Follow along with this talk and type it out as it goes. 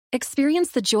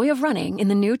Experience the joy of running in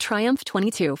the new Triumph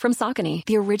 22 from Saucony,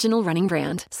 the original running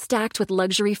brand. Stacked with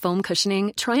luxury foam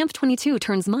cushioning, Triumph 22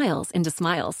 turns miles into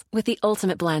smiles with the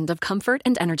ultimate blend of comfort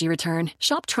and energy return.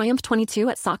 Shop Triumph 22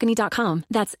 at Saucony.com.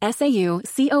 That's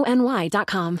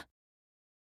SAUCONY.com.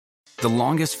 The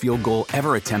longest field goal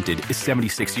ever attempted is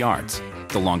 76 yards.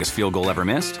 The longest field goal ever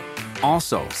missed?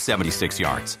 Also 76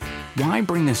 yards. Why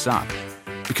bring this up?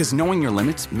 Because knowing your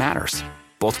limits matters,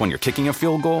 both when you're kicking a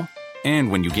field goal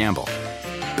and when you gamble.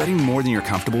 Betting more than you're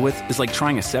comfortable with is like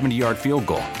trying a 70-yard field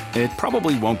goal. It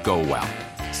probably won't go well.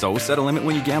 So set a limit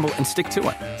when you gamble and stick to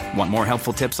it. Want more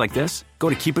helpful tips like this?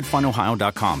 Go to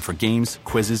keepitfunohio.com for games,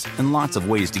 quizzes, and lots of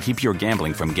ways to keep your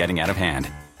gambling from getting out of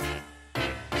hand.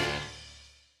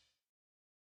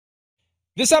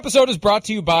 This episode is brought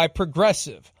to you by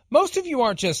Progressive. Most of you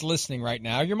aren't just listening right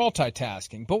now, you're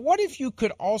multitasking. But what if you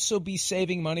could also be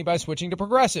saving money by switching to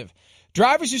Progressive?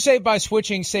 Drivers who save by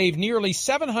switching save nearly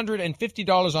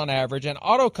 $750 on average, and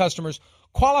auto customers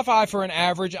qualify for an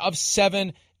average of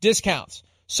 7 discounts.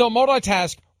 So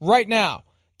multitask right now.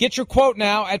 Get your quote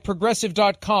now at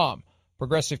Progressive.com.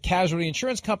 Progressive Casualty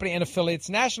Insurance Company and affiliates.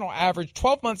 National average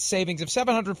 12-month savings of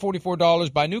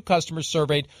 $744 by new customers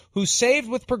surveyed who saved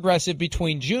with Progressive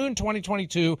between June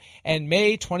 2022 and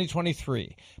May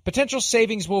 2023. Potential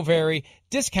savings will vary.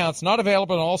 Discounts not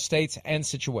available in all states and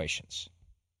situations.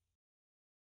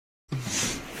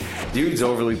 Dude's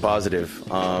overly positive.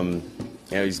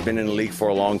 He's been in the league for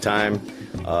a long time.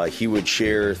 He would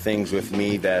share things with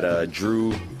me that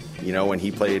Drew, when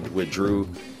he played with Drew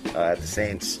at the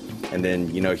Saints. And then,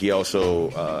 he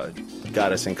also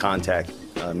got us in contact,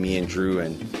 me and Drew,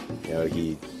 and,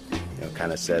 he,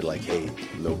 kind of said like, hey,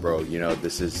 little bro,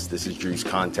 this is Drew's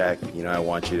contact. I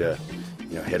want you to,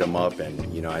 hit him up,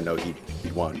 and, I know he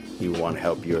would want to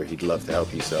help you, or he'd love to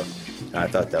help you. So I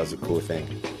thought that was a cool thing.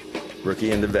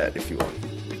 Rookie and the vet, if you want.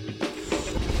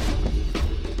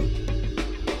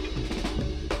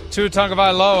 Tua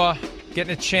Tagovailoa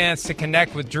getting a chance to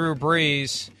connect with Drew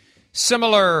Brees.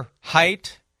 Similar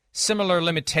height, similar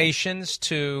limitations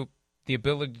to the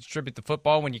ability to distribute the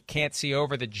football when you can't see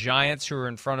over the giants who are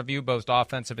in front of you, both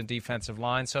offensive and defensive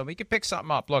line. So we could pick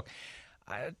something up. Look,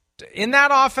 in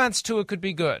that offense, Tua could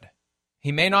be good.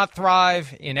 He may not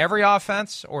thrive in every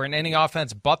offense or in any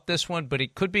offense but this one, but he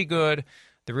could be good.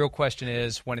 The real question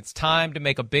is, when it's time to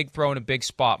make a big throw in a big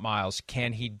spot, Miles,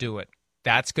 can he do it?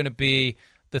 That's going to be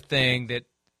the thing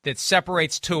that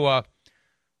separates Tua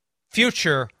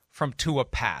future from Tua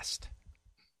past.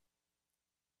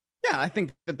 Yeah, I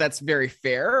think that's very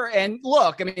fair. And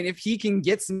look, I mean, if he can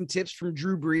get some tips from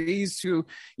Drew Brees, who,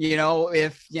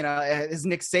 as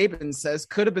Nick Saban says,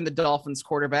 could have been the Dolphins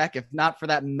quarterback, if not for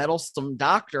that meddlesome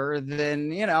doctor, then,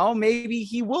 maybe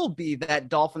he will be that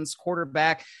Dolphins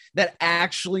quarterback that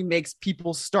actually makes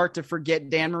people start to forget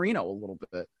Dan Marino a little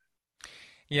bit.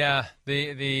 Yeah,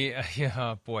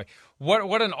 boy.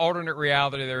 What an alternate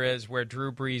reality there is where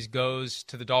Drew Brees goes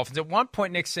to the Dolphins. At one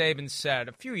point, Nick Saban said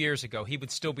a few years ago he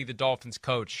would still be the Dolphins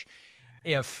coach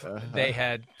if they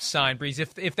had signed Brees.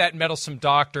 If that meddlesome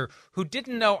doctor who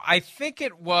didn't know, I think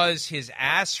it was his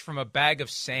ass from a bag of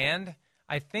sand.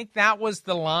 I think that was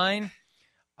the line.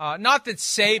 Not that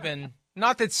Saban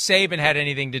had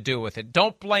anything to do with it.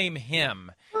 Don't blame him.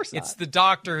 It's the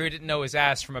doctor who didn't know his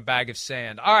ass from a bag of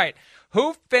sand. All right.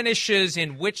 Who finishes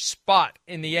in which spot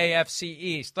in the AFC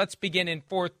East? Let's begin in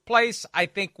fourth place. I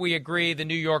think we agree the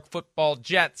New York Football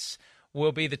Jets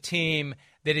will be the team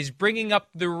that is bringing up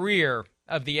the rear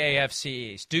of the AFC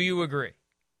East. Do you agree?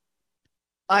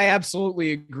 I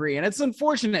absolutely agree. And it's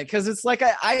unfortunate because it's like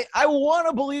I want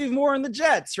to believe more in the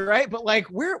Jets, right? But like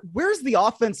where's the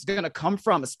offense going to come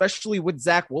from, especially with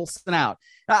Zach Wilson out?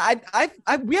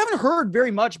 We haven't heard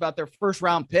very much about their first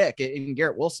round pick in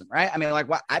Garrett Wilson, right? I mean, like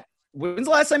when's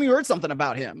the last time you heard something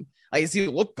about him? Like, does he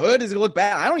look good? Does he look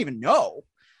bad? I don't even know.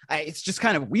 It's just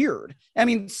kind of weird. I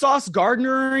mean, Sauce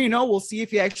Gardner, we'll see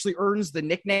if he actually earns the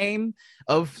nickname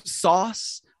of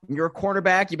Sauce. When you're a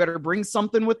cornerback, you better bring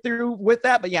something with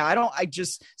that. But yeah,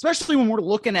 especially when we're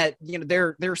looking at,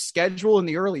 their schedule in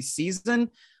the early season,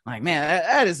 like, man,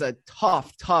 that is a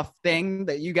tough thing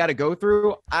that you got to go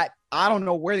through. I don't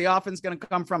know where the offense is going to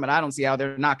come from, and I don't see how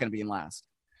they're not going to be in last.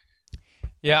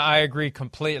 Yeah, I agree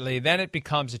completely. Then it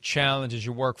becomes a challenge as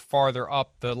you work farther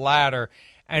up the ladder.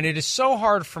 And it is so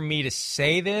hard for me to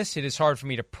say this. It is hard for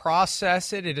me to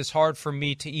process it. It is hard for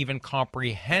me to even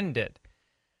comprehend it.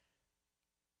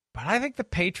 But I think the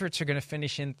Patriots are going to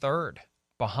finish in third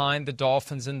behind the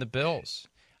Dolphins and the Bills.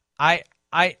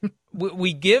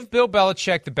 We give Bill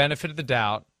Belichick the benefit of the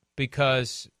doubt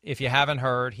because if you haven't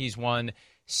heard, he's won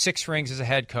 6 rings as a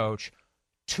head coach,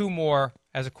 2 more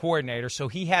as a coordinator. So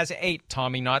he has 8,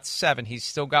 Tommy, not 7. He's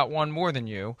still got one more than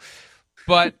you.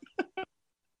 But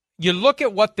you look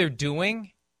at what they're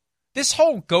doing. This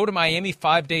whole go to Miami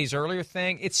 5 days earlier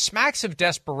thing, it smacks of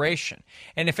desperation.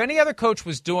 And if any other coach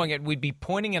was doing it, we'd be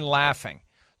pointing and laughing.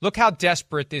 Look how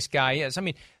desperate this guy is. I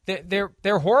mean,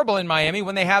 they're horrible in Miami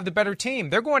when they have the better team.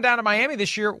 They're going down to Miami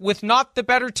this year with not the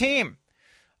better team.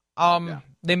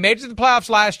 They made it to the playoffs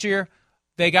last year.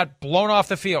 They got blown off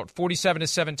the field,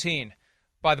 47-17,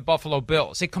 by the Buffalo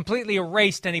Bills. It completely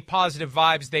erased any positive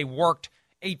vibes they worked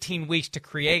 18 weeks to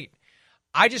create.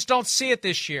 I just don't see it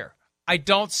this year. I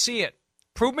don't see it.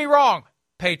 Prove me wrong,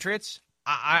 Patriots.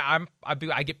 I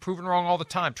get proven wrong all the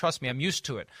time. Trust me, I'm used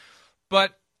to it.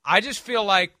 But I just feel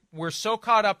like we're so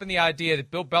caught up in the idea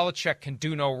that Bill Belichick can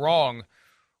do no wrong,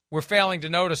 we're failing to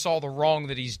notice all the wrong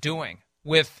that he's doing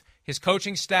with his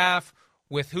coaching staff,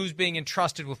 with who's being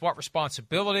entrusted with what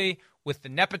responsibility, with the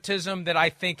nepotism that I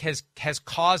think has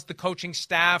caused the coaching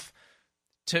staff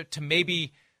to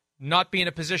maybe not be in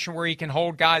a position where he can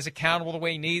hold guys accountable the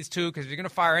way he needs to, because if you're going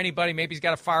to fire anybody, maybe he's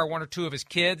got to fire 1 or 2 of his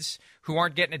kids who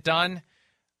aren't getting it done.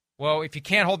 Well, if you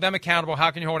can't hold them accountable,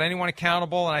 how can you hold anyone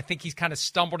accountable? And I think he's kind of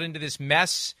stumbled into this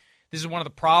mess. This is one of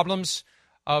the problems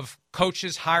of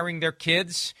coaches hiring their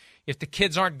kids. If the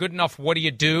kids aren't good enough, what do you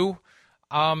do?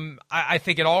 I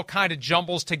think it all kind of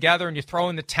jumbles together, and you throw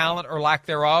in the talent or lack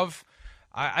thereof.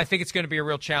 I think it's going to be a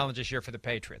real challenge this year for the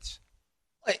Patriots.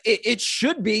 It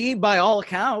should be, by all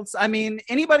accounts. I mean,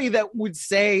 anybody that would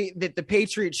say that the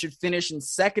Patriots should finish in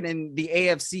second in the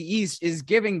AFC East is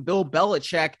giving Bill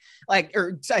Belichick,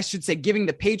 or I should say, giving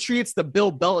the Patriots the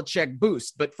Bill Belichick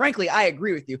boost. But frankly, I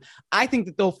agree with you. I think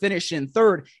that they'll finish in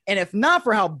third. And if not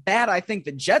for how bad I think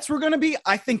the Jets were going to be,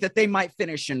 I think that they might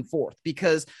finish in fourth,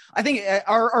 because I think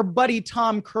our buddy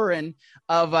Tom Curran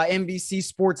of NBC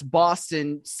Sports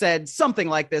Boston said something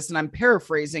like this, and I'm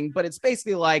paraphrasing, but it's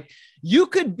basically like, you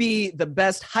could be the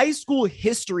best high school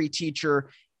history teacher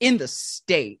in the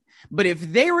state, but if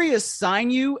they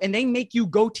reassign you and they make you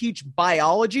go teach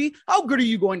biology, how good are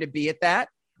you going to be at that?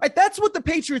 Right? That's what the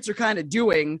Patriots are kind of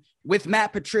doing with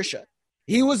Matt Patricia.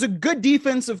 He was a good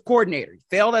defensive coordinator. He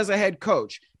failed as a head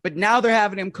coach, but now they're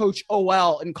having him coach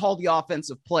OL and call the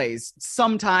offensive plays.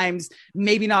 Sometimes,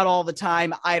 maybe not all the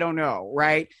time. I don't know,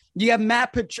 right? You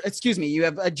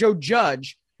have Joe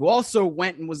Judge, who also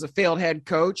went and was a failed head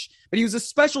coach, but he was a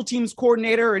special teams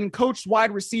coordinator and coached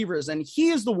wide receivers. And he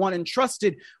is the one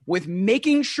entrusted with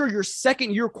making sure your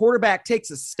second-year quarterback takes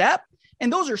a step.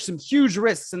 And those are some huge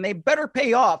risks, and they better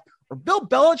pay off, or Bill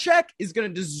Belichick is going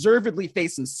to deservedly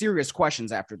face some serious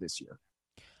questions after this year.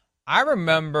 I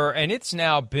remember, and it's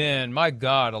now been, my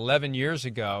God, 11 years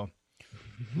ago,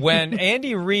 when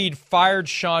Andy Reid fired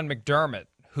Sean McDermott,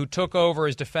 who took over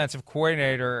as defensive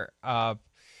coordinator.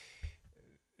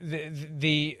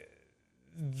 The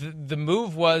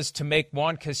move was to make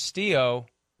Juan Castillo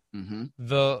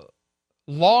the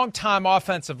longtime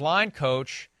offensive line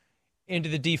coach into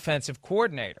the defensive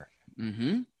coordinator.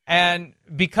 And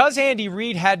because Andy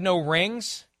Reid had no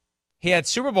rings, he had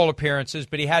Super Bowl appearances,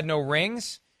 but he had no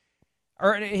rings.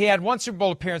 Or he had one Super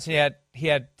Bowl appearance, and he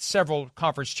had several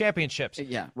conference championships.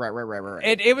 Yeah, right.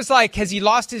 It was like, has he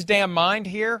lost his damn mind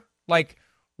here? Like,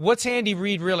 what's Andy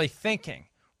Reid really thinking?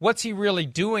 What's he really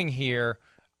doing here?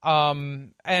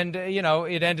 It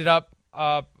ended up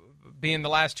being the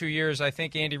last 2 years, I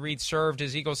think Andy Reid served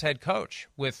as Eagles head coach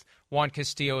with Juan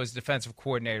Castillo as defensive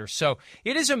coordinator. So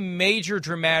it is a major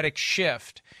dramatic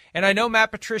shift. And I know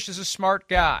Matt Patricia's a smart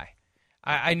guy.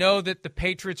 I know that the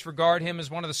Patriots regard him as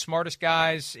one of the smartest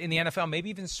guys in the NFL, maybe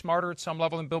even smarter at some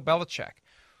level than Bill Belichick.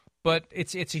 But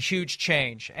it's a huge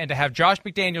change. And to have Josh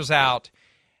McDaniels out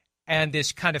and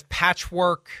this kind of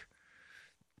patchwork.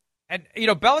 And,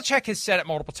 Belichick has said it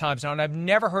multiple times now, and I've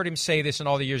never heard him say this in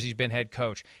all the years he's been head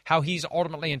coach, how he's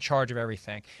ultimately in charge of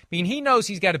everything. I mean, he knows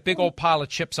he's got a big old pile of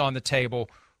chips on the table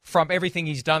from everything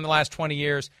he's done the last 20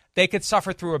 years. They could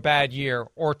suffer through a bad year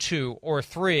or 2 or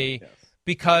 3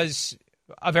 because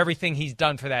of everything he's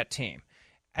done for that team.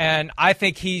 And I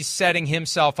think he's setting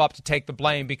himself up to take the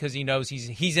blame because he knows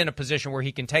he's in a position where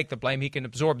he can take the blame. He can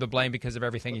absorb the blame because of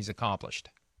everything he's accomplished.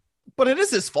 But it is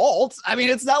his fault. I mean,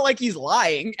 it's not like he's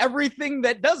lying. Everything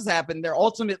that does happen there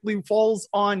ultimately falls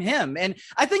on him. And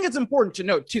I think it's important to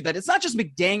note, too, that it's not just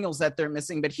McDaniels that they're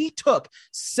missing, but he took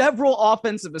several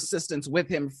offensive assistants with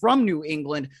him from New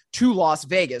England to Las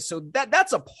Vegas. So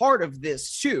that's a part of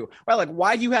this, too, right? Like,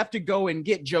 why do you have to go and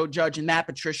get Joe Judge and Matt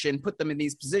Patricia and put them in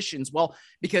these positions? Well,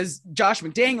 because Josh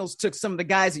McDaniels took some of the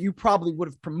guys that you probably would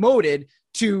have promoted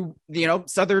to,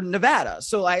 Southern Nevada.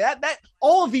 So like that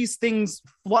all of these things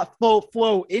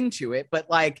flow into it, but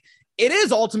like it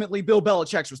is ultimately Bill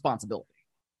Belichick's responsibility.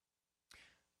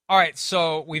 All right,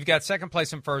 so we've got second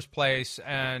place and first place,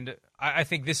 and I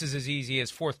think this is as easy as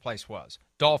fourth place was.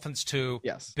 Dolphins 2,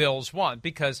 yes. Bills 1,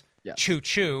 because yes.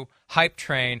 choo-choo, hype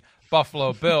train,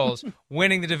 Buffalo Bills,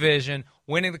 winning the division,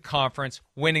 winning the conference,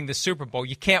 winning the Super Bowl.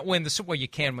 You can't win the Super Bowl. You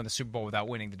can win the Super Bowl without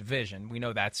winning the division. We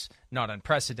know that's not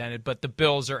unprecedented, but the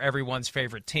Bills are everyone's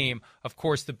favorite team. Of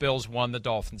course, the Bills won, the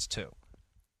Dolphins 2.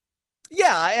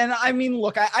 Yeah, and I mean,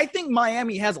 look, I think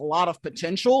Miami has a lot of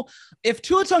potential. If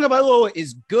Tua Tagovailoa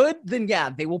is good, then yeah,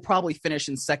 they will probably finish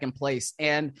in second place.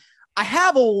 And I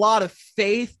have a lot of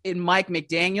faith in Mike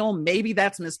McDaniel. Maybe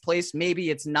that's misplaced, maybe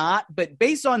it's not. But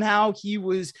based on how he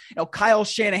was, Kyle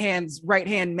Shanahan's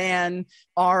right-hand man,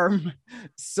 arm,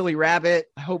 silly rabbit.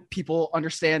 I hope people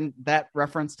understand that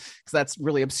reference because that's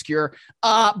really obscure.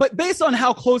 But based on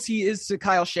how close he is to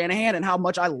Kyle Shanahan and how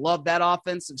much I love that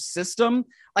offensive system,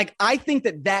 I think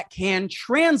that can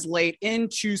translate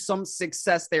into some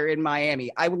success there in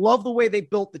Miami. I love the way they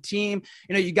built the team.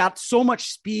 You got so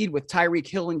much speed with Tyreek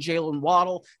Hill and Jalen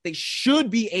Waddle. They should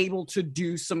be able to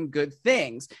do some good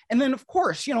things. And then, of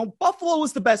course, Buffalo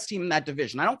is the best team in that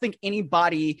division. I don't think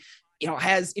anybody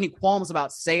has any qualms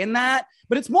about saying that,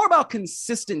 but it's more about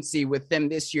consistency with them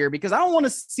this year because I don't want to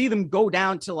see them go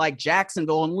down to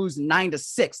Jacksonville and lose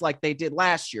 9-6 like they did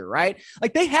last year, right?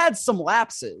 They had some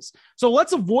lapses. So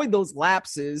let's avoid those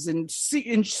lapses and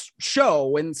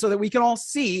show so that we can all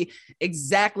see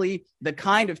exactly the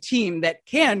kind of team that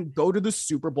can go to the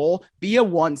Super Bowl, be a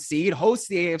 1 seed, host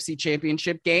the AFC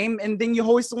Championship game, and then you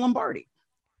hoist the Lombardi.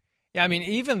 Yeah, I mean,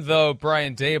 even though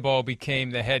Brian Daboll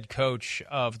became the head coach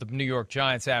of the New York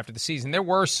Giants after the season, there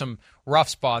were some rough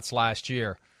spots last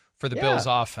year for the Bills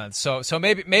offense. So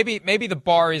maybe the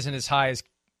bar isn't as high as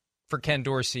for Ken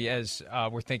Dorsey as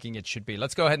we're thinking it should be.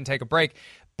 Let's go ahead and take a break.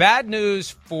 Bad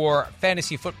news for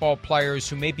fantasy football players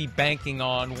who may be banking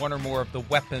on one or more of the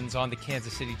weapons on the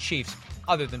Kansas City Chiefs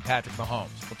other than Patrick Mahomes.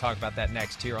 We'll talk about that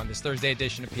next here on this Thursday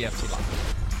edition of PFT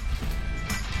Live.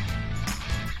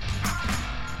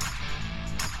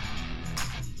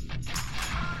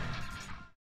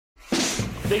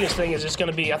 Biggest thing is it's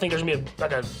going to be, I think there's going to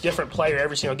be a different player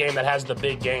every single game that has the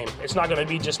big game. It's not going to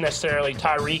be just necessarily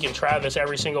Tyreek and Travis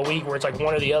every single week where it's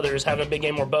one or the other is having a big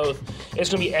game or both. It's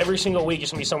going to be every single week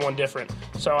it's going to be someone different.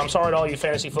 So I'm sorry to all you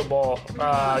fantasy football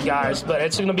guys, but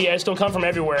it's going to come from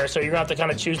everywhere, so you're going to have to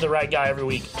kind of choose the right guy every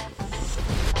week.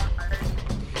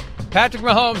 Patrick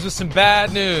Mahomes with some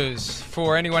bad news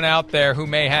for anyone out there who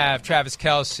may have Travis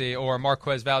Kelce or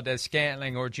Marquez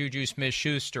Valdez-Scantling or Juju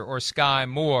Smith-Schuster or Sky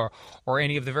Moore or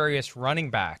any of the various running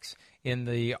backs in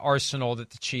the arsenal that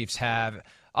the Chiefs have.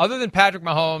 Other than Patrick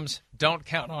Mahomes, don't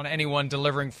count on anyone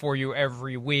delivering for you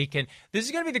every week. And this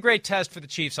is going to be the great test for the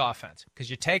Chiefs offense because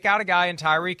you take out a guy in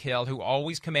Tyreek Hill who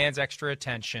always commands extra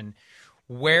attention.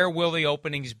 Where will the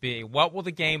openings be? What will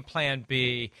the game plan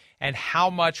be? And how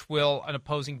much will an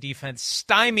opposing defense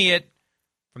stymie it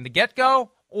from the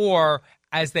get-go or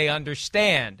as they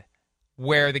understand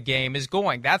where the game is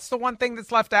going? That's the one thing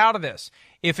that's left out of this.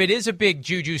 If it is a big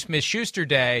Juju Smith-Schuster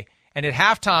day and at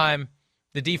halftime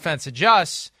the defense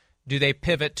adjusts, do they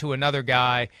pivot to another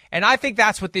guy? And I think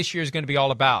that's what this year is going to be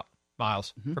all about,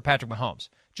 Miles, for Patrick Mahomes.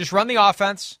 Just run the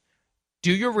offense,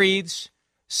 do your reads,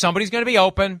 somebody's going to be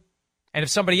open. And if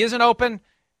somebody isn't open,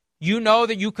 you know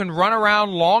that you can run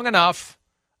around long enough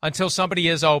until somebody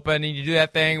is open, and you do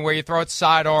that thing where you throw it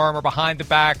sidearm or behind the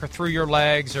back or through your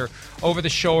legs or over the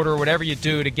shoulder, whatever you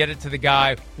do to get it to the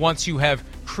guy once you have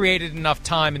created enough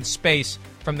time and space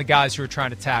from the guys who are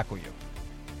trying to tackle you.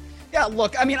 Yeah,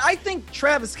 look, I mean, I think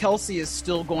Travis Kelce is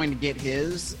still going to get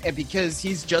his because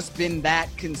he's just been that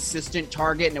consistent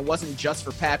target, and it wasn't just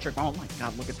for Patrick. Oh, my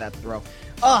God, look at that throw.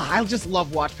 I just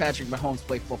love watch Patrick Mahomes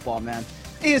play football, man.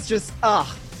 It's just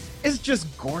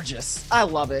gorgeous. I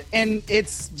love it. And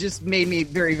it's just made me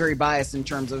very, very biased in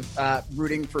terms of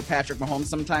rooting for Patrick Mahomes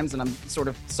sometimes, and I'm sort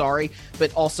of sorry,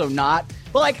 but also not.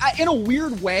 But, in a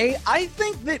weird way, I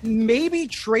think that maybe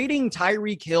trading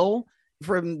Tyreek Hill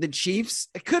from the Chiefs,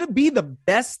 it could be the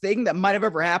best thing that might have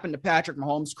ever happened to Patrick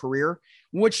Mahomes' career,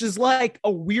 which is a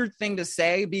weird thing to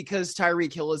say because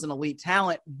Tyreek Hill is an elite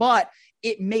talent, but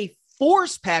it may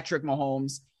force Patrick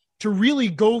Mahomes to really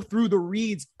go through the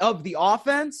reads of the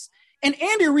offense. And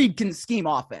Andy Reid can scheme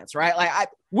offense, right?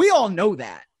 We all know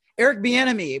that. Eric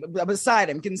Bieniemy beside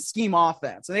him can scheme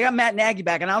offense. And they got Matt Nagy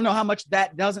back, and I don't know how much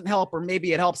that doesn't help, or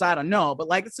maybe it helps. I don't know. But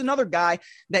it's another guy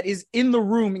that is in the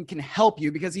room and can help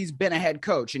you because he's been a head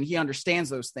coach and he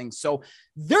understands those things. So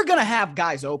they're going to have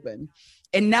guys open.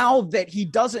 And now that he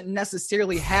doesn't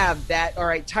necessarily have that, all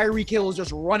right, Tyreek Hill is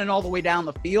just running all the way down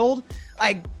the field,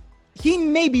 he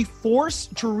may be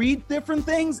forced to read different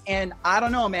things. And I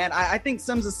don't know, man. I think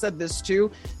Sims has said this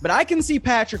too, but I can see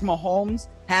Patrick Mahomes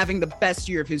having the best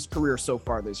year of his career so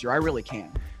far this year. I really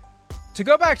can. To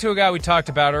go back to a guy we talked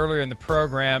about earlier in the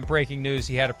program, breaking news,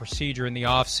 he had a procedure in the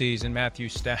offseason, Matthew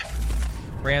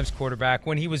Stafford, Rams quarterback,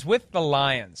 when he was with the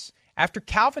Lions. After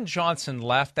Calvin Johnson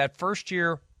left, that first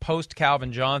year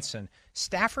post-Calvin Johnson,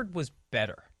 Stafford was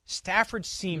better. Stafford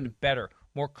seemed better,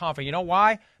 more confident. You know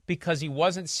why? Because he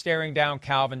wasn't staring down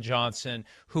Calvin Johnson,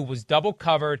 who was double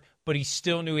covered, but he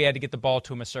still knew he had to get the ball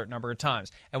to him a certain number of times.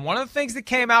 And one of the things that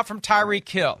came out from Tyreek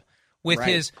Hill with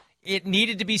his It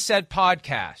Needed to Be Said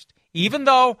podcast, even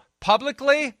though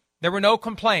publicly there were no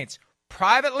complaints,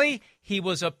 privately he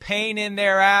was a pain in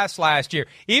their ass last year,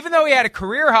 even though he had a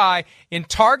career high in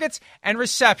targets and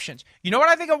receptions. You know what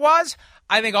I think it was?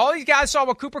 I think all these guys saw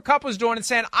what Cooper Kupp was doing and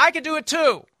saying, I could do it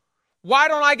too. Why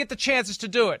don't I get the chances to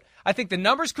do it? I think the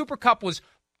numbers Cooper Kupp was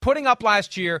putting up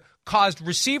last year caused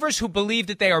receivers who believe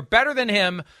that they are better than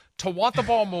him to want the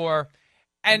ball more.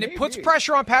 And it puts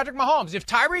pressure on Patrick Mahomes. If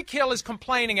Tyreek Hill is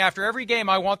complaining after every game,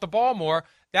 I want the ball more,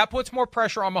 that puts more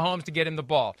pressure on Mahomes to get him the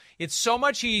ball. It's so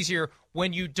much easier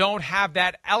when you don't have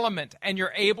that element and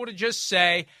you're able to just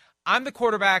say, I'm the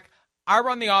quarterback, I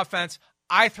run the offense,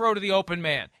 I throw to the open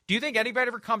man. Do you think anybody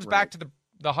ever comes back to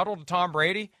the huddle to Tom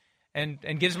Brady and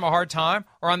gives him a hard time,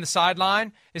 or on the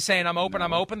sideline is saying, I'm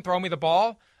open, throw me the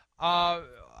ball?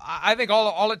 I think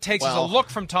all it takes is a look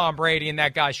from Tom Brady and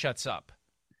that guy shuts up.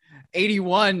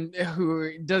 81,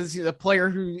 who does the player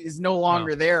who is no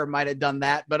longer there, might have done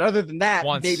that. But other than that,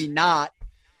 maybe not,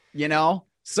 you know?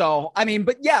 So, I mean,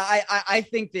 but yeah, I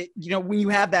think that, you know, when you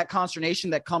have that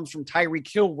consternation that comes from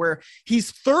Tyreek Hill, where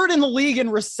he's third in the league in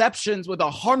receptions with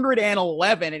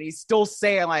 111, and he's still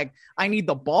saying, like, I need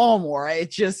the ball more.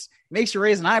 It just makes you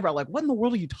raise an eyebrow. Like, what in the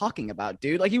world are you talking about,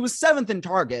 dude? Like, he was 7th in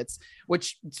targets,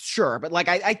 which sure. But like,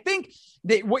 I think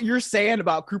that what you're saying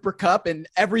about Cooper Kupp and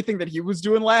everything that he was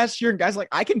doing last year, and guys like,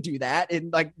 I can do that.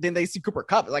 And like, then they see Cooper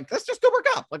Kupp, like, that's just Cooper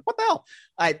Kupp. Like, what the hell?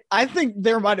 I think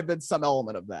there might've been some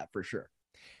element of that for sure.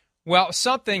 Well,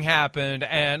 something happened,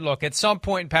 and look, at some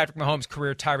point in Patrick Mahomes'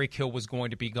 career, Tyreek Hill was going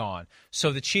to be gone.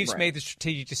 So the Chiefs made the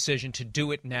strategic decision to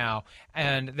do it now,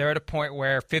 and they're at a point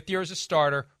where 5th year as a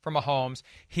starter for Mahomes.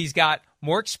 He's got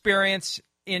more experience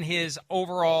in his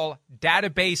overall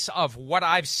database of what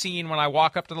I've seen when I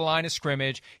walk up to the line of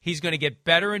scrimmage. He's going to get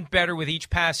better and better with each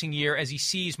passing year as he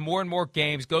sees more and more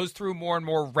games, goes through more and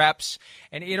more reps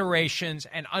and iterations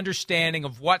and understanding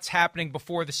of what's happening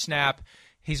before the snap.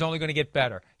 He's only going to get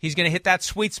better. He's going to hit that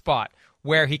sweet spot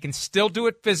where he can still do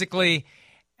it physically,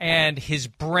 and his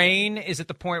brain is at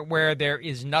the point where there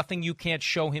is nothing you can't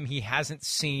show him he hasn't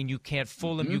seen. You can't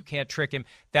fool him. You can't trick him.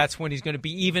 That's when he's going to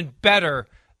be even better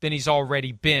than he's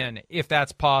already been, if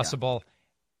that's possible,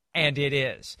 and it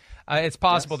is. It's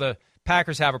possible the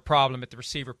Packers have a problem at the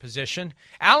receiver position.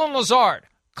 Allen Lazard,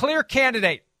 clear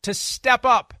candidate to step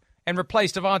up and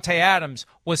replace Davante Adams,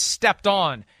 was stepped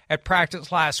on at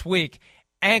practice last week.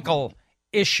 Ankle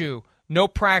issue, no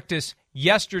practice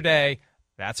yesterday.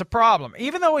 That's a problem.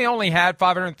 Even though he only had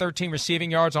 513 receiving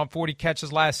yards on 40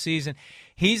 catches last season,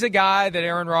 he's a guy that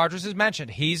Aaron Rodgers has mentioned.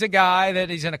 He's a guy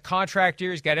that he's in a contract year.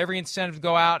 He's got every incentive to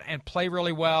go out and play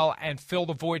really well and fill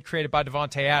the void created by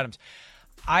Davante Adams.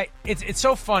 It's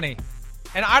so funny.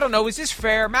 And I don't know, is this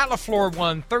fair? Matt LaFleur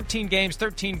won 13 games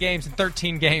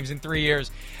in 3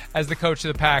 years as the coach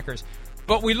of the Packers.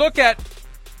 But we look at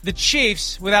the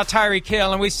Chiefs without Tyreek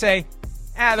Hill, and we say,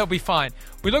 they'll be fine.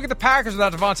 We look at the Packers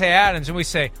without Davante Adams, and we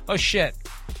say, oh, shit,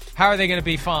 how are they going to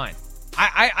be fine?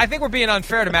 I think we're being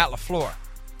unfair to Matt LaFleur.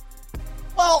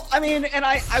 Well, I mean, and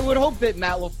I would hope that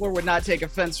Matt LaFleur would not take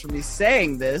offense from me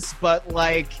saying this, but,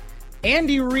 like,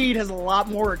 Andy Reid has a lot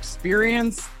more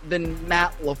experience than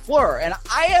Matt LaFleur, and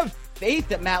I have faith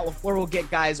that Matt LaFleur will get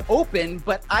guys open,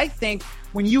 but I think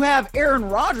when you have Aaron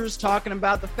Rodgers talking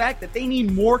about the fact that they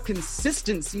need more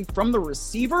consistency from the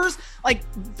receivers, like,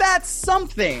 that's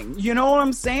something, you know what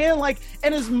I'm saying? Like,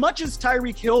 and as much as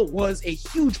Tyreek Hill was a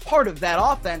huge part of that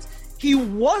offense, he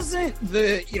wasn't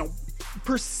the,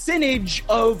 percentage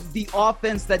of the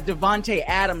offense that Davante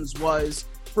Adams was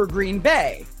for Green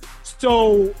Bay.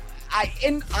 So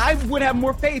I would have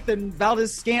more faith in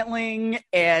Valdez-Scantling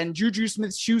and Juju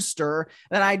Smith-Schuster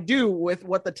than I do with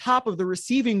what the top of the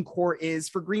receiving core is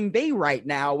for Green Bay right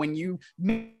now, when you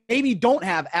maybe don't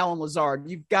have Allen Lazard.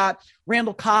 You've got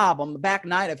Randall Cobb on the back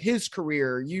nine of his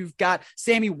career. You've got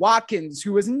Sammy Watkins,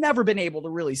 who has never been able to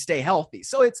really stay healthy.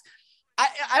 So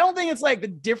I don't think it's like the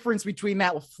difference between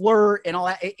Matt LaFleur and all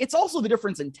that. It's also the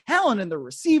difference in talent in the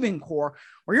receiving core,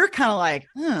 where you're kind of like,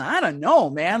 I don't know,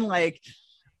 man. Like,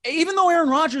 even though Aaron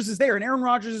Rodgers is there, and Aaron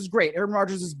Rodgers is great, Aaron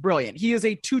Rodgers is brilliant. He is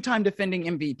a 2-time defending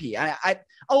MVP. I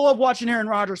love watching Aaron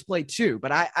Rodgers play too,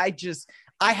 but I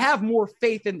have more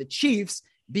faith in the Chiefs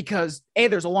because A,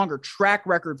 there's a longer track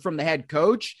record from the head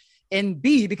coach, and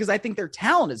B, because I think their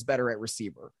talent is better at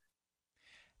receiver.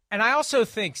 And I also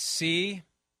think,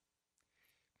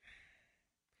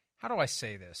 how do I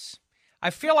say this? I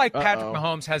feel like Patrick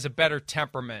Mahomes has a better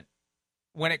temperament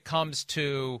when it comes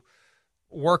to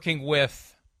working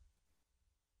with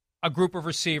a group of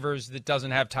receivers that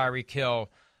doesn't have Tyreek Hill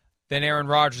than Aaron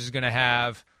Rodgers is going to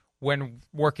have when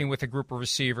working with a group of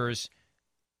receivers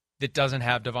that doesn't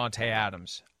have Davante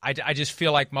Adams. I just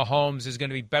feel like Mahomes is going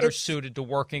to be better suited to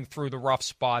working through the rough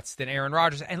spots than Aaron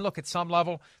Rodgers. And look, at some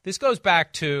level, this goes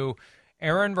back to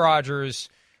Aaron Rodgers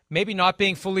maybe not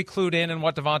being fully clued in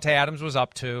what Davante Adams was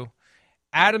up to,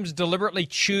 Adams deliberately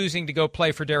choosing to go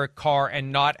play for Derek Carr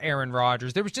and not Aaron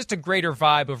Rodgers. There was just a greater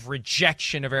vibe of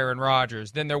rejection of Aaron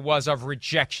Rodgers than there was of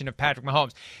rejection of Patrick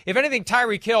Mahomes. If anything,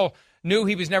 Tyreek Hill knew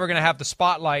he was never going to have the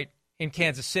spotlight in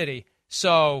Kansas City,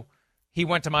 so he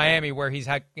went to Miami where he's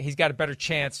got a better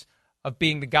chance of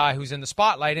being the guy who's in the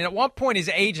spotlight. And at one point, his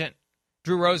agent,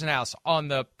 Drew Rosenhaus, on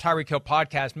the Tyreek Hill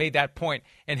podcast made that point,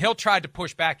 and Hill tried to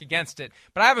push back against it.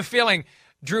 But I have a feeling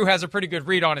Drew has a pretty good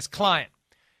read on his client.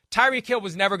 Tyreek Hill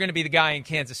was never going to be the guy in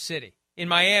Kansas City. In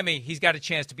Miami, he's got a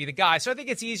chance to be the guy. So I think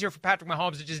it's easier for Patrick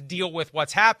Mahomes to just deal with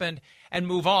what's happened and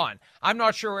move on. I'm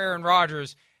not sure Aaron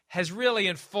Rodgers has really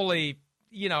and fully,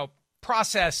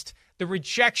 processed the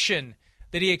rejection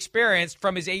that he experienced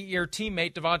from his 8-year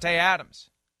teammate, Davante Adams.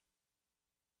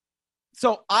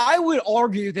 So I would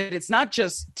argue that it's not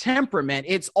just temperament,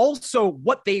 it's also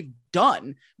what they've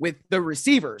done with the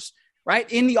receivers,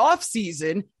 right? In the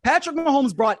offseason, Patrick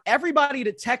Mahomes brought everybody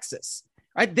to Texas,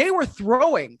 right? They were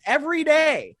throwing every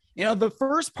day. The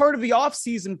first part of the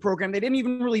offseason program, they didn't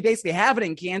even really basically have it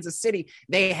in Kansas City.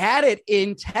 They had it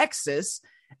in Texas,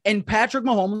 and Patrick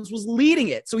Mahomes was leading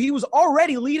it. So he was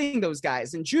already leading those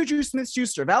guys. And Juju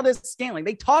Smith-Schuster, Valdez-Scantling,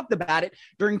 they talked about it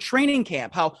during training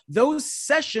camp, how those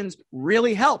sessions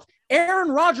really helped.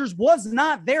 Aaron Rodgers was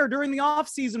not there during the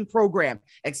offseason program,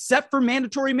 except for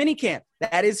mandatory minicamp.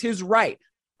 That is his right.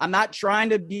 I'm not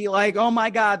trying to be like, oh my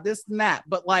God, this and that,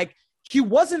 but he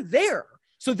wasn't there.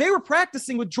 So they were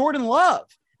practicing with Jordan Love.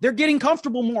 They're getting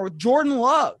comfortable more with Jordan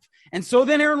Love. And so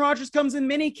then Aaron Rodgers comes in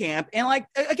minicamp, and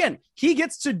again, he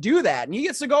gets to do that, and he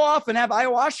gets to go off and have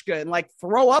ayahuasca and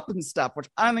throw up and stuff, which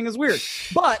I think is weird.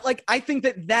 But I think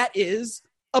that is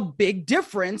a big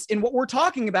difference in what we're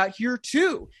talking about here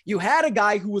too. You had a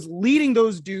guy who was leading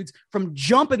those dudes from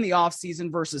jump in the offseason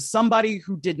versus somebody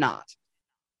who did not.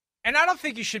 And I don't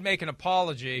think you should make an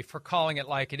apology for calling it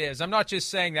like it is. I'm not just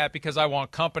saying that because I want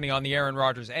company on the Aaron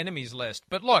Rodgers enemies list.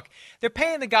 But look, they're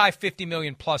paying the guy $50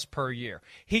 million plus per year.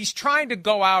 He's trying to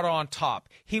go out on top.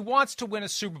 He wants to win a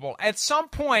Super Bowl. At some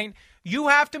point, you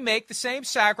have to make the same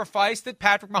sacrifice that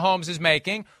Patrick Mahomes is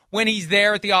making when he's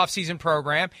there at the offseason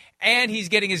program and he's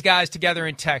getting his guys together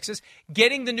in Texas,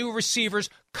 getting the new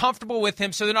receivers comfortable with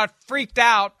him so they're not freaked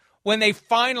out when they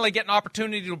finally get an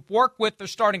opportunity to work with their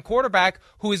starting quarterback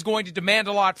who is going to demand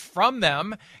a lot from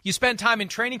them. You spend time in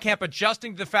training camp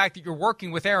adjusting to the fact that you're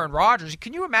working with Aaron Rodgers.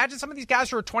 Can you imagine some of these guys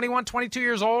who are 21, 22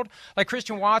 years old, like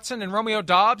Christian Watson and Romeo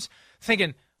Doubs,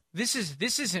 thinking, this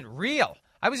isn't real.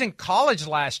 I was in college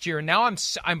last year, and now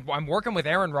I'm working with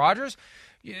Aaron Rodgers.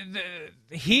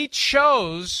 He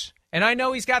chose, and I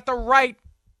know he's got the right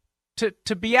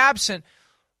to be absent,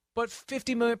 but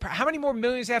 $50 million, how many more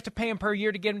millions do they have to pay him per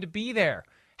year to get him to be there?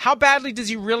 How badly does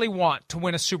he really want to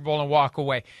win a Super Bowl and walk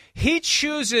away? He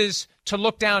chooses to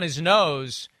look down his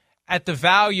nose at the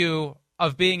value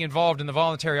of being involved in the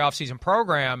voluntary offseason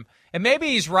program. And maybe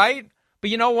he's right, but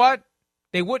you know what?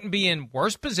 They wouldn't be in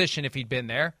worse position if he'd been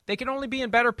there. They could only be in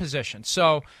better position.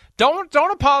 So don't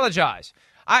apologize.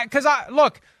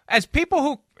 Look, as people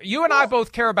who, you and I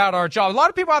both care about our job. A lot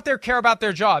of people out there care about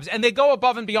their jobs, and they go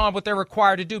above and beyond what they're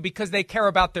required to do because they care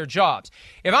about their jobs.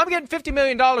 If I'm getting $50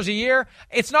 million a year,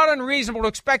 it's not unreasonable to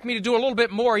expect me to do a little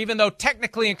bit more, even though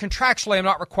technically and contractually I'm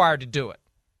not required to do it.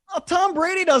 Well, Tom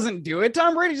Brady doesn't do it.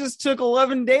 Tom Brady just took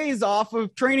 11 days off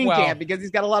of training camp because he's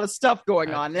got a lot of stuff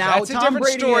going on. Now, that's a different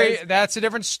story. That's a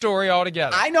different story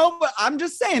altogether. I know, but I'm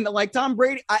just saying that Tom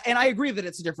Brady, and I agree that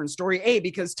it's a different story,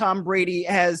 because Tom Brady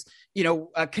has,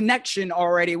 a connection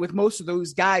already with most of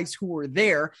those guys who were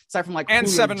there, aside from and Julio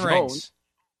 7 Jones. rings.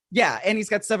 Yeah, and he's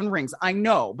got 7 rings. I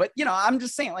know, but I'm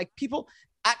just saying, people,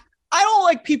 I don't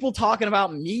like people talking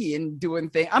about me and doing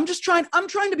things. I'm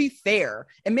trying to be fair,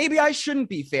 and maybe I shouldn't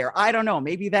be fair. I don't know.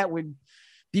 Maybe that would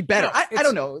be better. No, I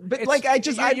don't know, but like I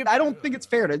don't think it's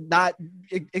fair to not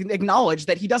acknowledge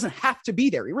that he doesn't have to be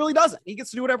there. He really doesn't. He gets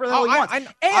to do whatever the hell he wants.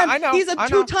 I know, he's a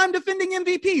two-time defending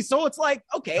MVP, so it's like,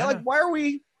 okay, like why are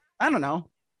we? I don't know.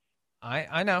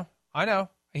 I know.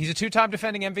 He's a two-time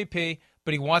defending MVP,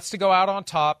 but he wants to go out on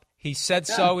top. He said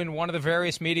so in one of the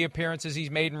various media appearances he's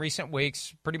made in recent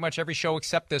weeks. Pretty much every show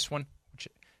except this one, which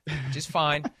is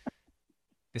fine.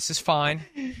 This is fine.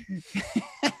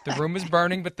 The room is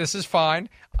burning, but this is fine.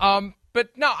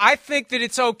 But no, I think that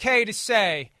it's okay to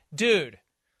say, dude,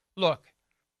 look,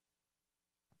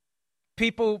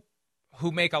 people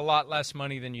who make a lot less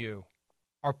money than you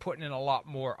are putting in a lot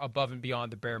more above and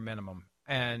beyond the bare minimum.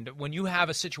 And when you have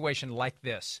a situation like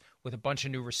this with a bunch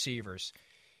of new receivers,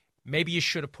 maybe you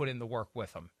should have put in the work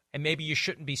with them. And maybe you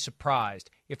shouldn't be surprised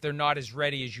if they're not as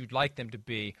ready as you'd like them to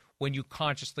be when you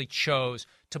consciously chose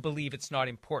to believe it's not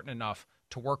important enough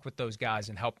to work with those guys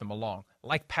and help them along,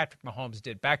 like Patrick Mahomes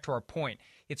did. Back to our point,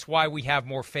 it's why we have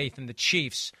more faith in the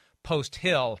Chiefs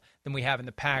post-Hill than we have in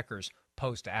the Packers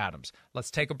post-Adams.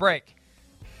 Let's take a break.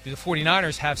 Do the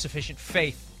 49ers have sufficient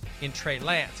faith in Trey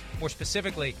Lance? More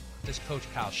specifically, does Coach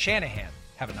Kyle Shanahan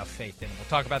have enough faith in him? We'll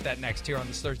talk about that next here on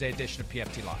this Thursday edition of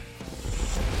PFT Live.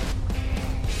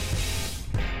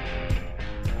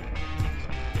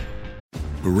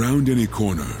 Around any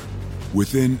corner,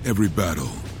 within every battle,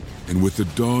 and with the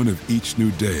dawn of each new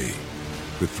day,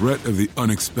 the threat of the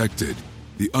unexpected,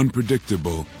 the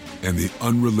unpredictable, and the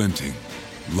unrelenting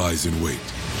lies in wait.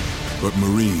 But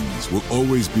Marines will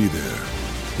always be there.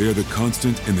 They are the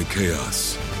constant in the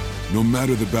chaos. No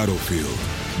matter the battlefield,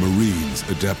 Marines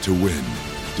adapt to win,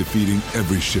 defeating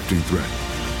every shifting threat,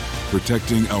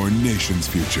 protecting our nation's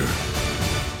future.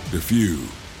 The few,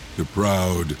 the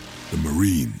proud, the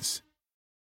Marines.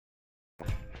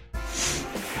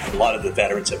 A lot of the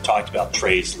veterans have talked about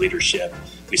Trey's leadership.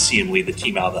 We see him lead the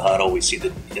team out of the huddle. We see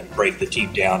him break the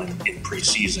team down in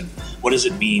preseason. What does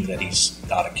it mean that he's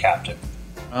not a captain?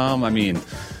 I mean,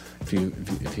 if you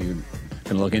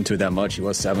can look into it that much, he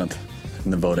was 7th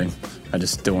in the voting. I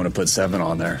just didn't want to put 7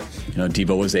 on there. You know,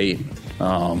 Debo was 8.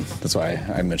 That's why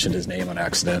I mentioned his name on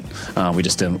accident. We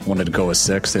just didn't wanted to go with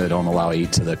 6. They don't allow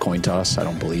 8 to the coin toss, I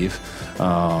don't believe.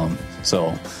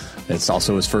 So it's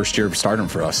also his first year starting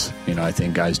for us. You know, I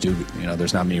think guys do, you know,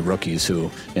 there's not many rookies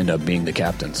who end up being the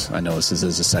captains. I know this is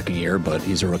his second year, but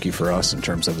he's a rookie for us in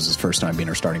terms of his first time being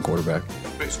our starting quarterback.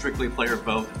 Strictly player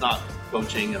vote, not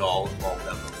coaching at all involved in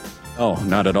that. Oh,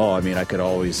 not at all. I mean, I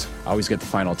always get the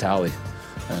final tally,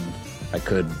 and I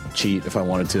could cheat if I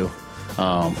wanted to.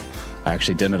 I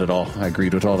actually didn't at all. I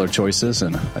agreed with all their choices,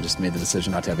 and I just made the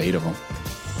decision not to have 8 of them.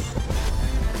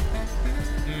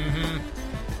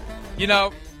 You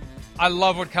know, I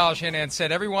love what Kyle Shanahan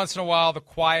said. Every once in a while, the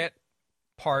quiet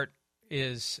part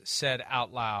is said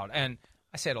out loud. And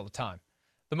I say it all the time.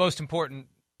 The most important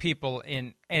people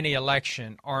in any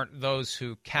election aren't those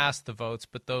who cast the votes,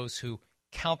 but those who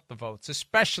count the votes,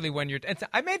 especially when you're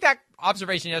 – I made that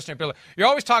observation yesterday, Bill. You're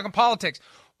always talking politics.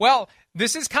 Well,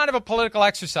 this is kind of a political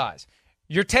exercise.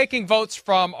 You're taking votes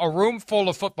from a room full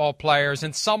of football players,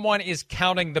 and someone is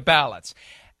counting the ballots.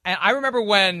 And I remember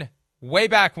when – way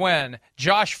back when,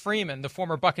 Josh Freeman, the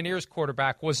former Buccaneers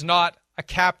quarterback, was not a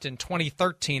captain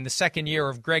 2013, the second year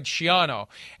of Greg Schiano.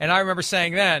 And I remember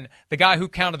saying then, the guy who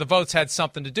counted the votes had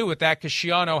something to do with that because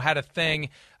Schiano had a thing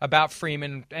about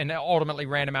Freeman and ultimately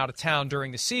ran him out of town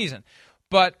during the season.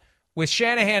 But with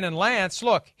Shanahan and Lance,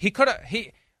 look,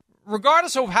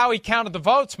 regardless of how he counted the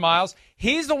votes, Miles,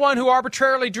 he's the one who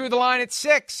arbitrarily drew the line at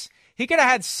 6. He could have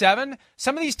had 7.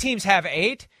 Some of these teams have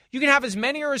 8. You can have as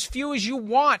many or as few as you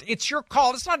want. It's your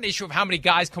call. It's not an issue of how many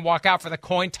guys can walk out for the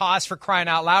coin toss, for crying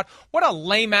out loud. What a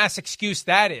lame-ass excuse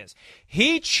that is.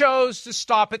 He chose to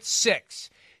stop at 6.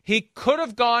 He could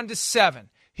have gone to 7.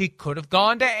 He could have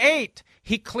gone to 8.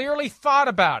 He clearly thought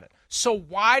about it. So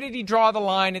why did he draw the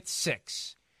line at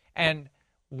 6? And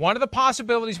one of the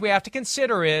possibilities we have to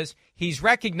consider is he's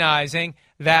recognizing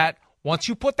that once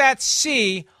you put that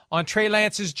C on Trey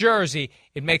Lance's jersey,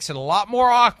 it makes it a lot more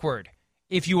awkward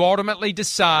if you ultimately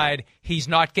decide he's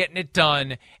not getting it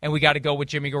done and we got to go with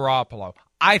Jimmy Garoppolo.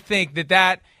 I think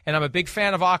that, and I'm a big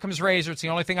fan of Occam's razor, it's the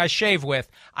only thing I shave with,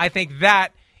 I think that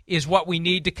is what we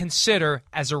need to consider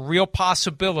as a real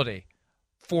possibility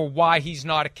for why he's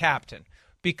not a captain.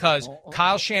 Because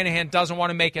Kyle Shanahan doesn't want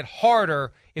to make it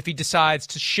harder if he decides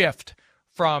to shift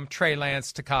from Trey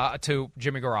Lance to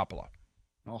Jimmy Garoppolo.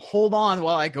 Well, hold on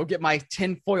while I go get my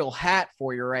tinfoil hat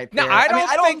for you right there. No, I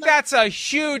don't think that's a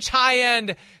huge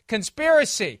high-end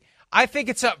conspiracy. I think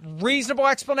it's a reasonable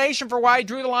explanation for why he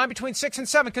drew the line between 6 and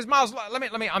 7. Because, Miles, let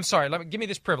me give me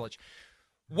this privilege.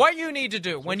 What you need to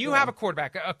do when you have a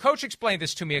quarterback, a coach explained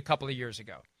this to me a couple of years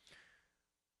ago.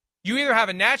 You either have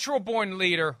a natural-born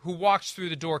leader who walks through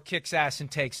the door, kicks ass,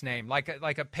 and takes name, like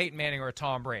a Peyton Manning or a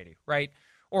Tom Brady, right?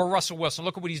 Or a Russell Wilson.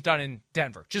 Look at what he's done in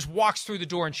Denver. Just walks through the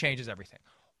door and changes everything.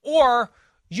 Or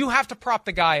you have to prop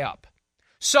the guy up.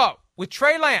 So, with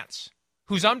Trey Lance,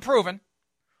 who's unproven,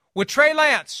 with Trey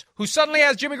Lance, who suddenly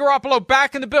has Jimmy Garoppolo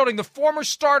back in the building, the former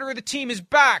starter of the team is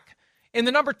back in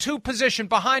the number 2 position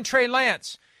behind Trey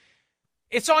Lance.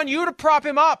 It's on you to prop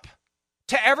him up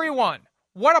to everyone.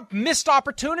 What a missed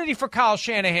opportunity for Kyle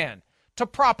Shanahan to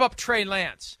prop up Trey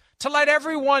Lance, to let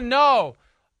everyone know,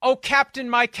 oh, captain,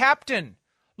 my captain.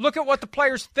 Look at what the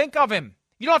players think of him.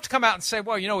 You don't have to come out and say,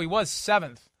 well, he was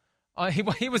 7th.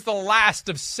 He was the last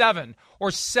of 7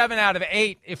 or 7 out of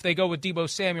 8 if they go with Deebo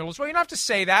Samuel. Well, you don't have to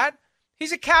say that.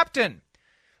 He's a captain.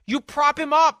 You prop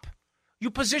him up. You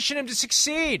position him to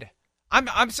succeed.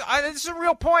 This is a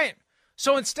real point.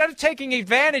 So instead of taking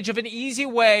advantage of an easy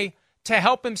way to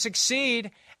help him succeed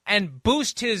and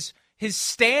boost his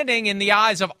standing in the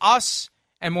eyes of us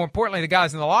and, more importantly, the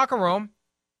guys in the locker room,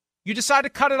 you decide to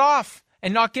cut it off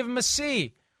and not give him a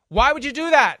C. Why would you do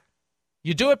that?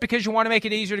 You do it because you want to make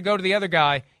it easier to go to the other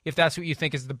guy if that's what you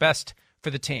think is the best for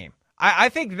the team. I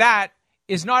think that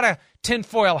is not a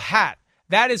tinfoil hat.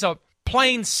 That is a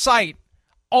plain sight,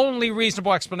 only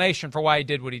reasonable explanation for why he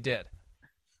did what he did.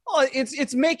 Well,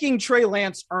 it's making Trey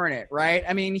Lance earn it, right?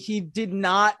 I mean, he did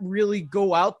not really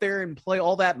go out there and play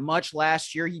all that much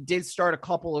last year. He did start a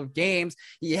couple of games.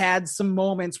 He had some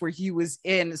moments where he was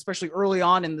in, especially early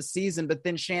on in the season, but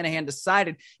then Shanahan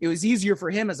decided it was easier for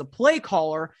him as a play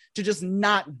caller to just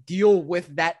not deal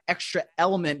with that extra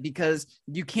element because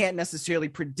you can't necessarily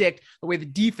predict the way the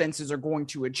defenses are going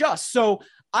to adjust. So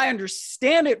I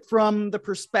understand it from the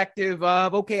perspective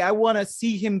of, okay, I want to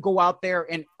see him go out there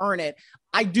and earn it.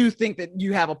 I do think that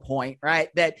you have a point, right?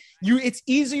 That it's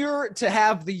easier to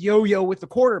have the yo-yo with the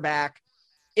quarterback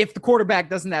if the quarterback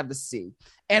doesn't have the C.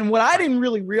 And what I didn't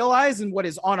really realize and what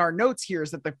is on our notes here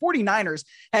is that the 49ers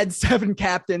had 7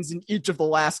 captains in each of the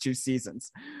last 2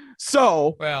 seasons.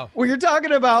 So when you're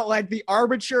talking about like the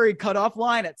arbitrary cutoff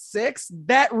line at 6,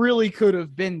 that really could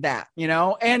have been that,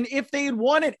 and if they had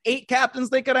wanted 8 captains,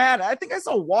 they could have had, I think I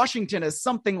saw Washington as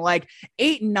something like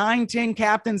 8, 9, 10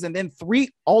 captains and then 3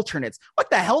 alternates. What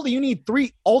the hell do you need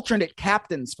 3 alternate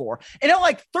captains for? And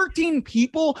like 13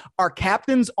 people are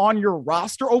captains on your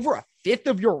roster, over a fifth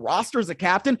of your roster is a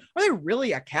captain. Are they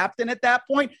really a captain at that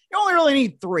point? You only really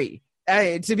need 3.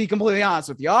 To be completely honest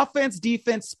with you, offense,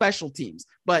 defense, special teams.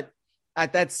 But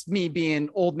that's me being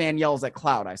old man yells at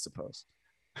cloud, I suppose.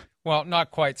 Well, not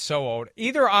quite so old.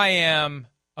 Either I am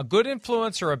a good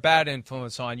influence or a bad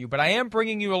influence on you, but I am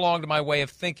bringing you along to my way of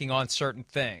thinking on certain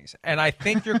things. And I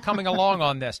think you're coming along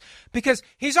on this because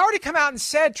he's already come out and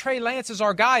said Trey Lance is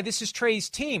our guy. This is Trey's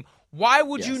team. Why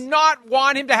would you not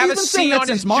want him to have a C on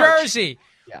his jersey?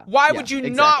 Yeah. Why would you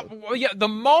not? The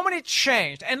moment it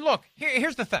changed, and look,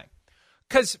 here's the thing.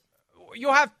 Because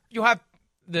you'll have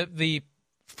the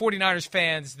 49ers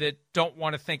fans that don't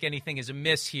want to think anything is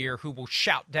amiss here who will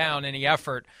shout down any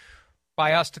effort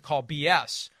by us to call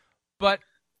BS. But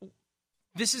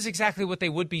this is exactly what they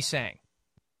would be saying,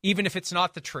 even if it's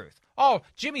not the truth. Oh,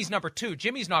 Jimmy's number 2.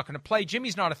 Jimmy's not going to play.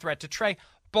 Jimmy's not a threat to Trey.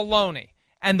 Baloney.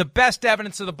 And the best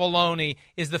evidence of the baloney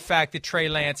is the fact that Trey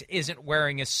Lance isn't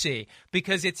wearing a C,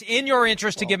 because it's in your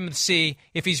interest to give him the C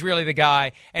if he's really the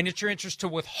guy, and it's your interest to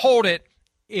withhold it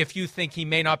if you think he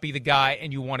may not be the guy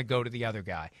and you want to go to the other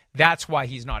guy. That's why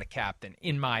he's not a captain,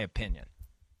 in my opinion.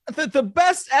 The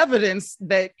best evidence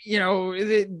that,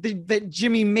 that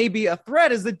Jimmy may be a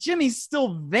threat is that Jimmy's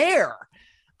still there.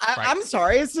 I'm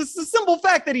sorry. It's just the simple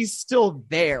fact that he's still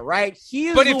there, right?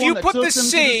 But if you put the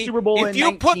C, if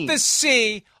you put the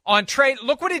C on Trey,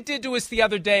 look what it did to us the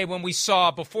other day when we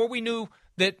saw, before we knew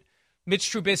that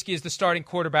Mitch Trubisky is the starting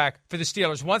quarterback for the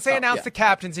Steelers. Once they announced the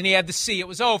captains and he had the C, it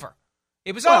was over.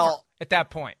 It was over at that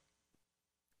point.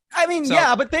 I mean,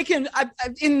 but they can.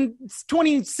 In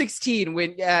 2016,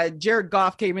 when Jared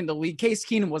Goff came in the league, Case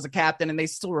Keenum was a captain, and they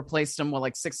still replaced him with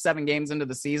 6-7 games into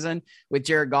the season with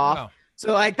Jared Goff. Oh.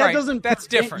 So that doesn't that's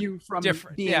prevent different. You from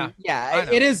being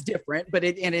it is different, but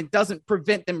it doesn't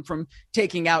prevent them from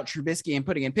taking out Trubisky and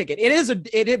putting in Pickett.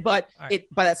 But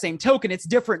by that same token, it's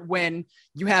different when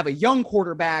you have a young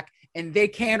quarterback and they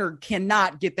can or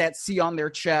cannot get that C on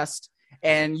their chest,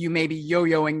 and you may be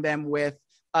yo-yoing them with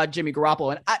Jimmy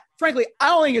Garoppolo. And frankly, I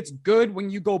don't think it's good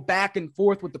when you go back and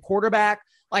forth with the quarterback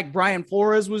like Brian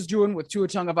Flores was doing with Tua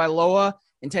Tagovailoa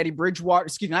and Teddy Bridgewater.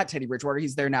 Excuse me, not Teddy Bridgewater.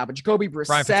 He's there now, but Jacoby Brissett.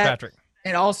 Brian Fitzpatrick.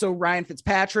 And also Ryan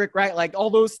Fitzpatrick, right? Like all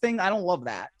those things. I don't love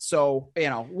that. So,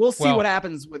 we'll see what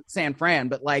happens with San Fran.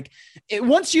 But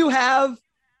once you have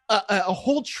a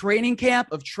whole training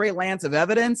camp of Trey Lance of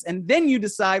evidence, and then you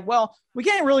decide, well, we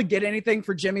can't really get anything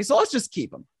for Jimmy, so let's just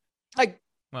keep him.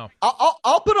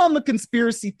 I'll put on the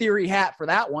conspiracy theory hat for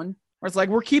that one, where it's like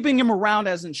we're keeping him around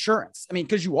as insurance. I mean,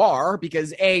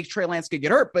 because A, Trey Lance could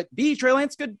get hurt, but B, Trey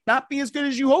Lance could not be as good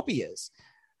as you hope he is.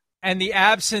 And the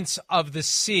absence of the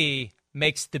C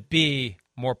makes the B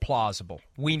more plausible.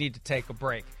 We need to take a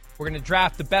break. We're going to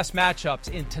draft the best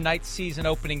matchups in tonight's season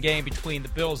opening game between the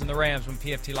Bills and the Rams when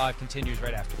PFT Live continues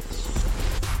right after this.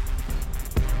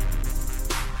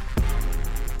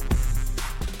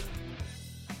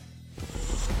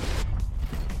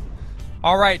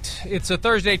 All right, it's a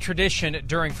Thursday tradition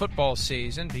during football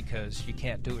season because you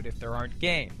can't do it if there aren't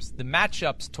games. The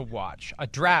matchups to watch, a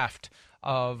draft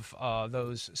of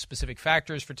those specific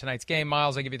factors for tonight's game.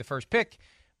 Miles, I give you the first pick.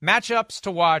 Matchups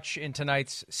to watch in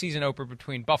tonight's season opener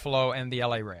between Buffalo and the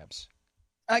LA Rams.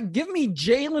 Give me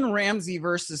Jalen Ramsey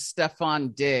versus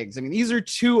Stephon Diggs. I mean, these are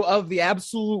two of the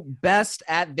absolute best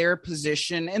at their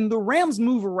position. And the Rams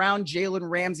move around Jalen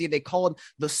Ramsey. They call him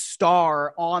the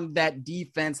star on that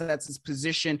defense. That's his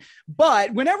position.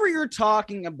 But whenever you're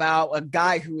talking about a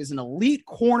guy who is an elite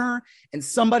corner and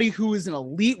somebody who is an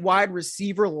elite wide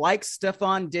receiver like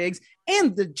Stephon Diggs,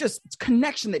 and the just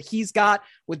connection that he's got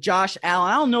with Josh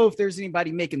Allen. I don't know if there's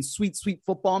anybody making sweet, sweet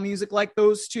football music like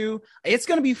those two. It's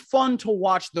going to be fun to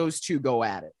watch those two go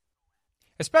at it.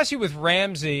 Especially with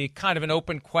Ramsey, kind of an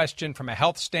open question from a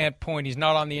health standpoint. He's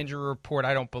not on the injury report,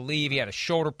 I don't believe. He had a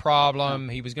shoulder problem.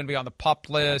 He was going to be on the PUP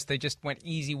list. They just went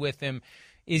easy with him.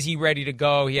 Is he ready to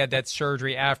go? He had that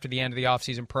surgery after the end of the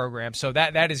offseason program. So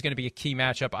that is going to be a key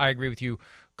matchup. I agree with you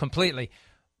completely.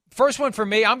 First one for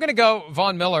me, I'm going to go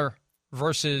Von Miller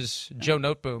versus Joe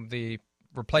Noteboom, the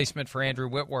replacement for Andrew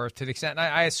Whitworth, to the extent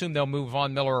I assume they'll move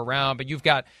Von Miller around, but you've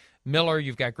got Miller,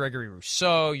 you've got Gregory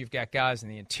Rousseau, you've got guys in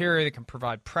the interior that can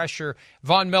provide pressure.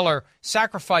 Von Miller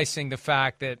sacrificing the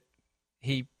fact that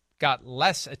he got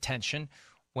less attention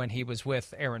when he was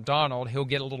with Aaron Donald. He'll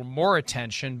get a little more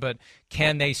attention, but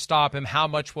can they stop him? How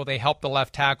much will they help the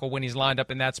left tackle when he's lined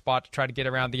up in that spot to try to get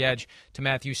around the edge to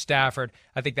Matthew Stafford?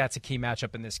 I think that's a key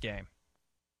matchup in this game.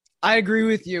 I agree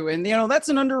with you. And, that's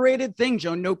an underrated thing,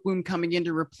 Joe Noteboom coming in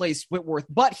to replace Whitworth.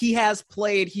 But he has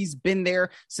played. He's been there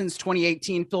since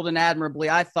 2018, filled in admirably,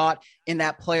 I thought, in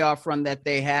that playoff run that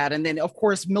they had. And then, of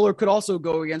course, Miller could also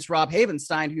go against Rob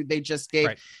Havenstein, who they just gave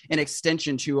an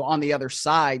extension to on the other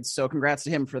side. So congrats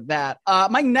to him for that.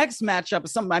 My next matchup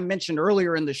is something I mentioned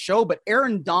earlier in the show, but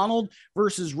Aaron Donald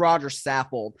versus Roger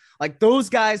Saffold. Like those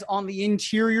guys on the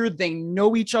interior, they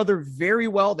know each other very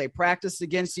well. They practiced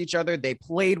against each other. They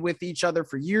played with each other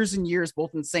for years and years,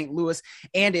 both in St. Louis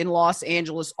and in Los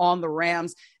Angeles on the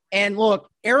Rams. And look,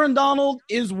 Aaron Donald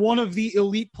is one of the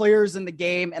elite players in the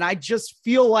game. And I just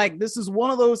feel like this is one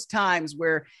of those times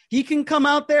where he can come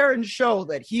out there and show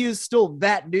that he is still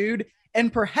that dude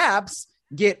and perhaps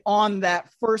get on that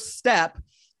first step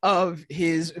of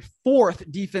his fourth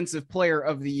Defensive Player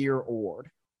of the Year award.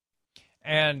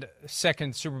 And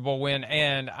second Super Bowl win.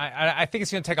 And I think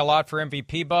it's going to take a lot for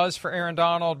MVP buzz for Aaron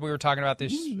Donald. We were talking about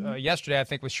this yesterday, I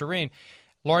think, with Shireen.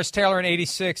 Lawrence Taylor in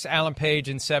 86, Alan Page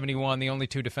in 71, the only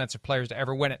two defensive players to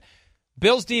ever win it.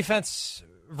 Bills defense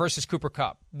versus Cooper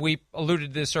Kupp. We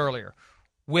alluded to this earlier.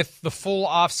 With the full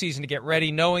offseason to get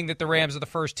ready, knowing that the Rams are the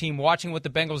first team, watching what the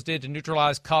Bengals did to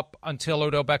neutralize Kupp until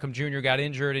Odell Beckham Jr. got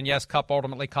injured. And yes, Kupp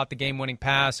ultimately caught the game-winning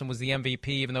pass and was the MVP,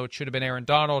 even though it should have been Aaron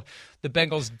Donald. The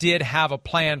Bengals did have a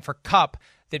plan for Kupp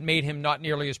that made him not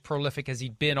nearly as prolific as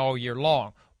he'd been all year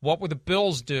long. What would the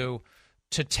Bills do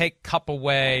to take Kupp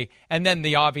away? And then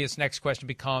the obvious next question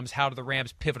becomes, how do the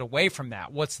Rams pivot away from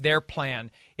that? What's their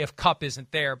plan if Kupp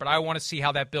isn't there? But I want to see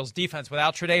how that Bills defense,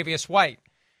 without Tre'Davious White,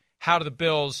 how do the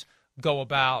Bills go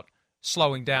about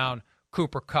slowing down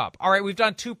Cooper Kupp? All right, we've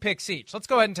done two picks each. Let's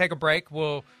go ahead and take a break.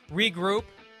 We'll regroup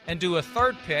and do a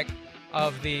third pick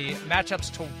of the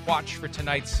matchups to watch for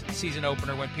tonight's season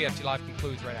opener when PFT Live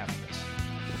concludes right after this.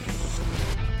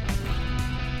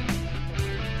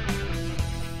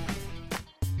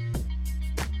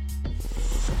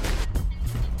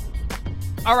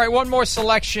 All right, one more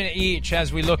selection each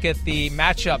as we look at the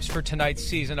matchups for tonight's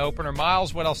season opener.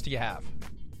 Miles, what else do you have?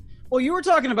 Well, you were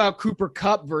talking about Cooper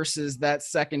Kupp versus that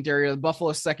secondary, the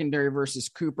Buffalo secondary versus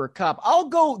Cooper Kupp. I'll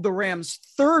go the Rams'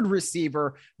 third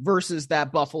receiver versus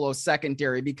that Buffalo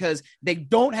secondary because they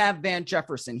don't have Van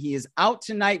Jefferson. He is out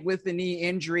tonight with a knee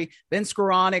injury. Ben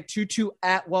Skoranek, Tutu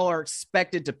Atwell are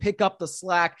expected to pick up the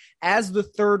slack as the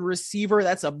third receiver.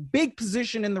 That's a big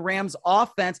position in the Rams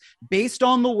offense based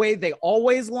on the way they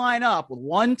always line up with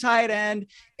one tight end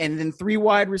and then three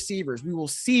wide receivers. We will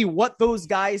see what those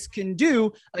guys can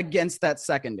do against that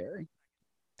secondary.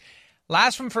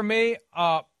 Last one for me,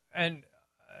 and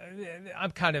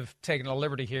I'm kind of taking a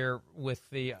liberty here with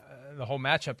the whole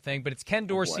matchup thing, but it's Ken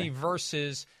Dorsey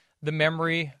versus the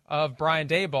memory of Brian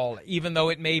Daboll, even though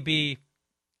it may be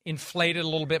inflated a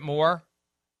little bit more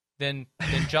than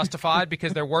justified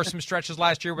because there were some stretches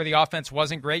last year where the offense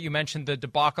wasn't great. You mentioned the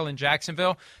debacle in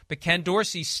Jacksonville, but Ken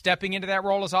Dorsey stepping into that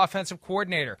role as offensive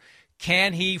coordinator.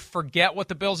 Can he forget what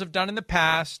the Bills have done in the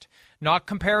past, not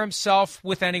compare himself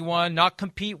with anyone, not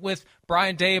compete with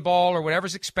Brian Daboll or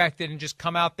whatever's expected, and just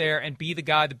come out there and be the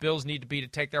guy the Bills need to be to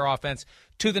take their offense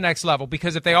to the next level?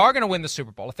 Because if they are going to win the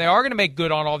Super Bowl, if they are going to make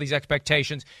good on all these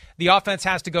expectations, the offense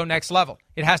has to go next level.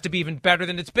 It has to be even better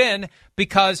than it's been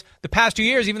because the past 2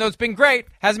 years, even though it's been great,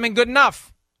 hasn't been good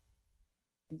enough.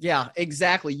 Yeah,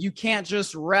 exactly. You can't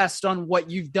just rest on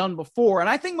what you've done before. And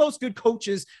I think most good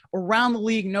coaches around the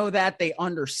league know that. They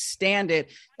understand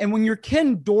it. And when you're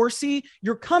Ken Dorsey,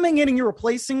 you're coming in and you're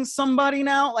replacing somebody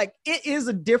now. Like, it is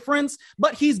a difference,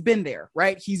 but he's been there,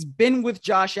 right? He's been with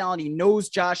Josh Allen. He knows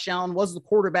Josh Allen was the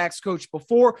quarterback's coach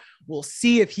before. We'll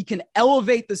see if he can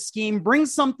elevate the scheme, bring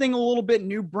something a little bit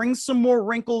new, bring some more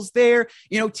wrinkles there,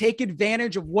 take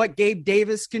advantage of what Gabe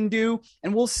Davis can do.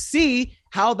 And we'll see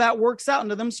how that works out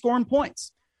into them scoring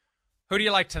points. Who do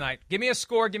you like tonight? Give me a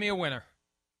score. Give me a winner.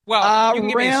 Well, you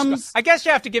can Rams. I guess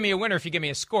you have to give me a winner if you give me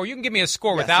a score. You can give me a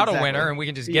score without a winner, and we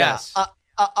can just guess.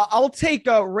 I'll take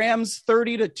Rams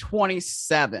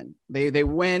 30-27. They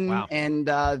win. Wow. And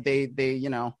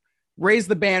they raise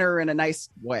the banner in a nice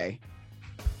way.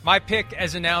 My pick,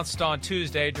 as announced on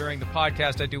Tuesday during the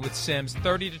podcast I do with Sims,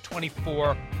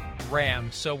 30-24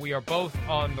 Rams. So we are both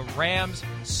on the Rams.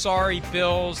 Sorry,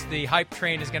 Bills. The hype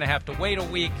train is going to have to wait a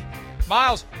week.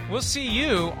 Miles, we'll see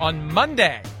you on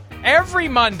Monday. Every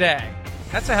Monday.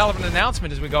 That's a hell of an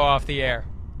announcement as we go off the air.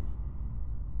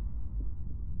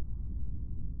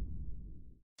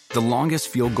 The longest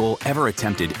field goal ever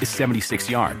attempted is 76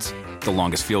 yards. The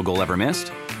longest field goal ever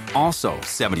missed? Also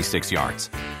 76 yards.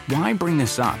 Why bring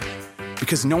this up?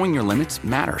 Because knowing your limits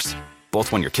matters,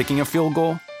 both when you're kicking a field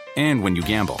goal and when you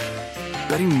gamble.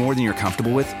 Betting more than you're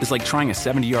comfortable with is like trying a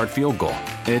 70-yard field goal.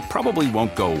 It probably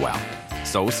won't go well.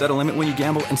 So set a limit when you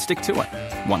gamble and stick to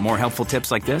it. Want more helpful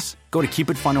tips like this? Go to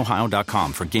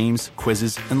keepitfunohio.com for games,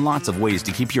 quizzes, and lots of ways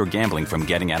to keep your gambling from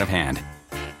getting out of hand.